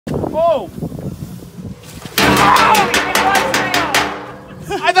Oh!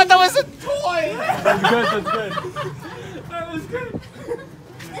 I thought that was a toy! That's good, that's good. That was good.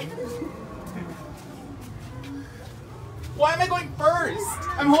 Why am I going first?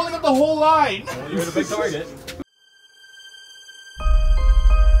 I'm holding up the whole line. Well, you're a big target.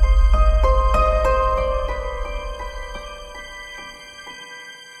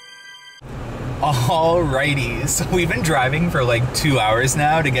 Alrighty, so we've been driving for like 2 hours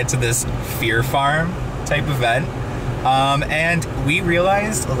now to get to this Fear Farm type event. And we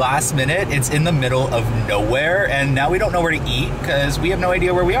realized last minute it's in the middle of nowhere, and now we don't know where to eat because we have no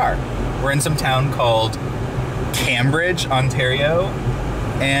idea where we are. We're in some town called Cambridge, Ontario,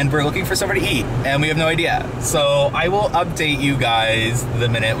 and we're looking for somewhere to eat, and we have no idea. So I will update you guys the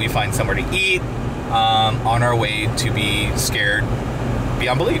minute we find somewhere to eat on our way to be scared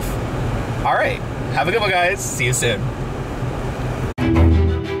beyond belief. All right, have a good one, guys. See you soon.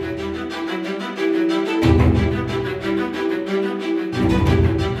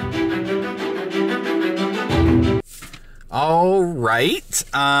 All right,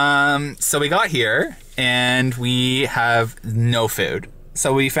 so we got here and we have no food.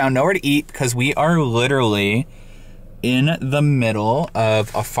 So we found nowhere to eat because we are literally in the middle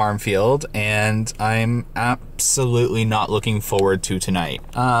of a farm field, and I'm absolutely not looking forward to tonight.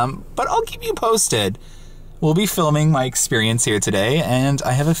 But I'll keep you posted. We'll be filming my experience here today, and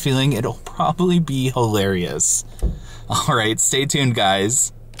I have a feeling it'll probably be hilarious. All right, stay tuned,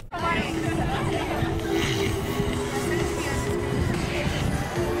 guys.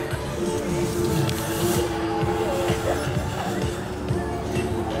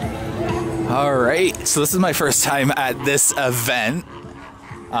 All right, so this is my first time at this event.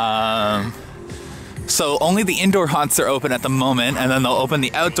 So only the indoor haunts are open at the moment, and then they'll open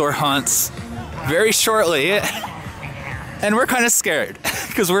the outdoor haunts very shortly. And we're kind of scared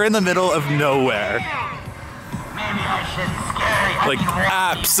because we're in the middle of nowhere. Like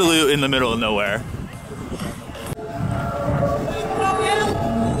absolute in the middle of nowhere.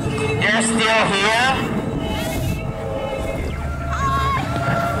 You're still here?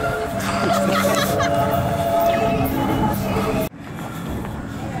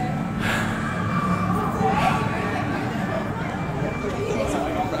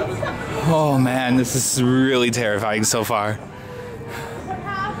 Oh man, this is really terrifying so far.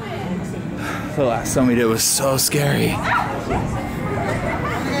 The last time we did was so scary.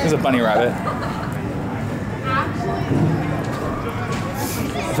 There's a bunny rabbit.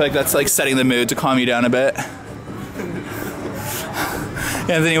 I feel like that's like setting the mood to calm you down a bit.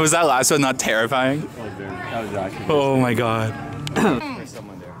 Anthony, was that last one not terrifying? That was actually. Oh my god. There's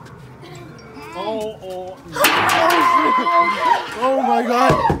someone there. Oh my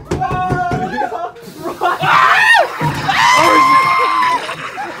god!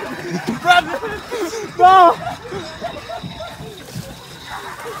 No!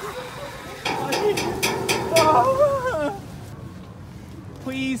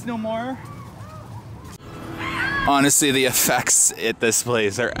 Please, no more. Honestly, the effects at this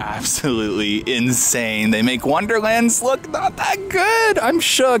place are absolutely insane. They make Wonderlands look not that good. I'm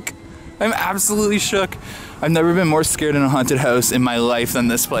shook. I'm absolutely shook. I've never been more scared in a haunted house in my life than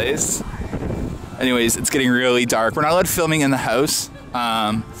this place. Anyways, it's getting really dark. We're not allowed filming in the house,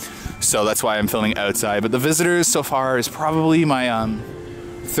 so that's why I'm filming outside. But the visitors so far is probably my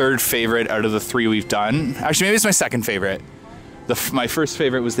third favorite out of the 3 we've done. Actually, maybe it's my second favorite. My first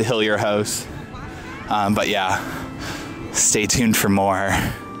favorite was the Hillier house. But yeah, stay tuned for more.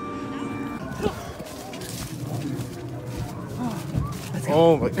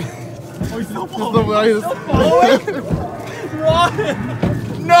 Oh my god. Oh, he's still following.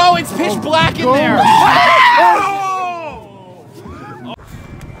 Run! No, it's pitch black in there.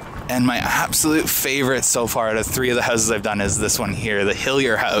 And my absolute favorite so far out of 3 of the houses I've done is this one here, the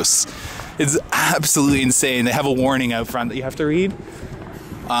Hillier house. It's absolutely insane. They have a warning out front that you have to read.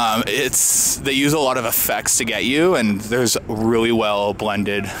 They use a lot of effects to get you, and there's really well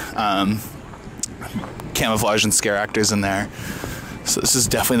blended camouflage and scare actors in there. So this is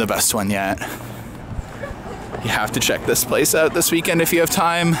definitely the best one yet. You have to check this place out this weekend if you have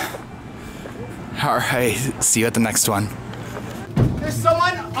time. All right, see you at the next one. There's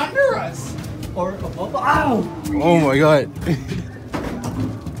someone under us. Or above. Ow! Oh my god.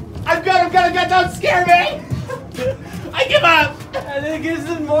 I'm good, don't scare me! I give up! I think it's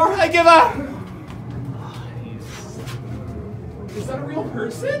more. I give up! Is that a real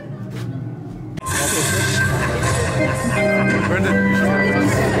person?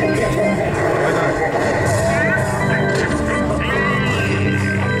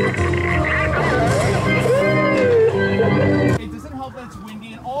 It doesn't help that it's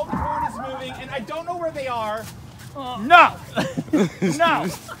windy and all all the corn is moving, and I don't know where they are. No! No!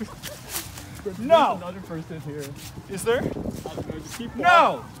 No! Another person here. Is there?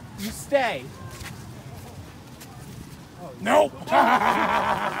 No! You stay. No!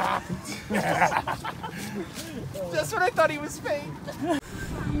 That's what I thought he was fake.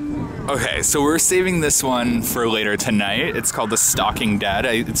 Okay, so we're saving this one for later tonight. It's called The Stalking Dead.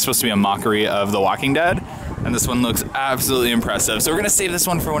 It's supposed to be a mockery of The Walking Dead, and this one looks absolutely impressive. So we're gonna save this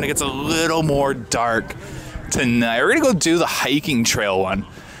one for when it gets a little more dark tonight. We're gonna go do the hiking trail one.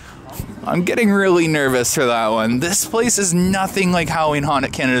 I'm getting really nervous for that one. This place is nothing like Halloween Haunt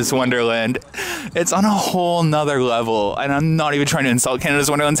at Canada's Wonderland. It's on a whole nother level, and I'm not even trying to insult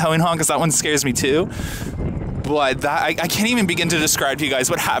Canada's Wonderland's Halloween Haunt because that one scares me too. But that I can't even begin to describe to you guys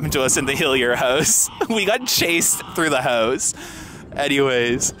what happened to us in the Hillier house. We got chased through the house.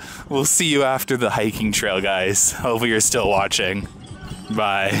 Anyways, we'll see you after the hiking trail, guys. Hopefully you're still watching.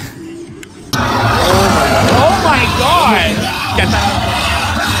 Bye. Oh my god! Get that.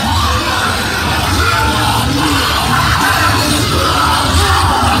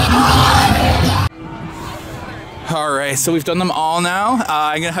 Alright, so we've done them all now.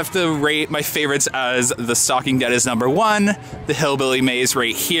 I'm gonna have to rate my favorites as The Stalking Dead is number 1, the Hillbilly Maze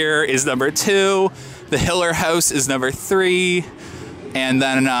right here is number 2, the Hiller House is number 3, and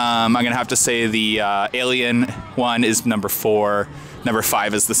then I'm gonna have to say the Alien one is number 4, number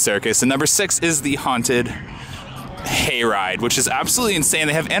 5 is the Circus, and number 6 is the Haunted Hayride, which is absolutely insane.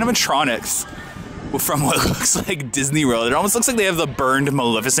 They have animatronics from what looks like Disney World. It almost looks like they have the burned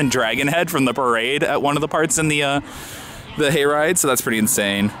Maleficent dragon head from the parade at one of the parts in the hayride, so that's pretty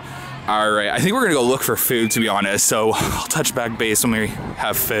insane. Alright, I think we're gonna go look for food, to be honest, so I'll touch back base when we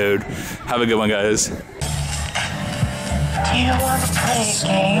have food. Have a good one, guys. Do you want to play a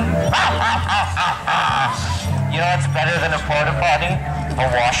game? You know what's better than a porta potty?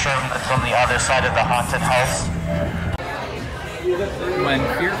 A washroom that's on the other side of the haunted house. When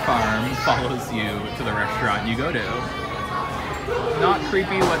Fear Farm follows you to the restaurant you go to. Not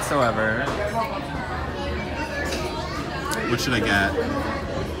creepy whatsoever. What should I get? I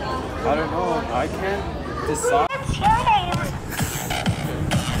don't know. I can't decide. What's your name?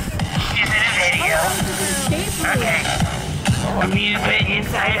 Is it a video? Okay. Amusement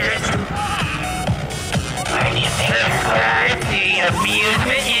Insiders. Are you there for the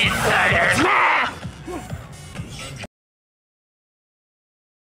Amusement Insider?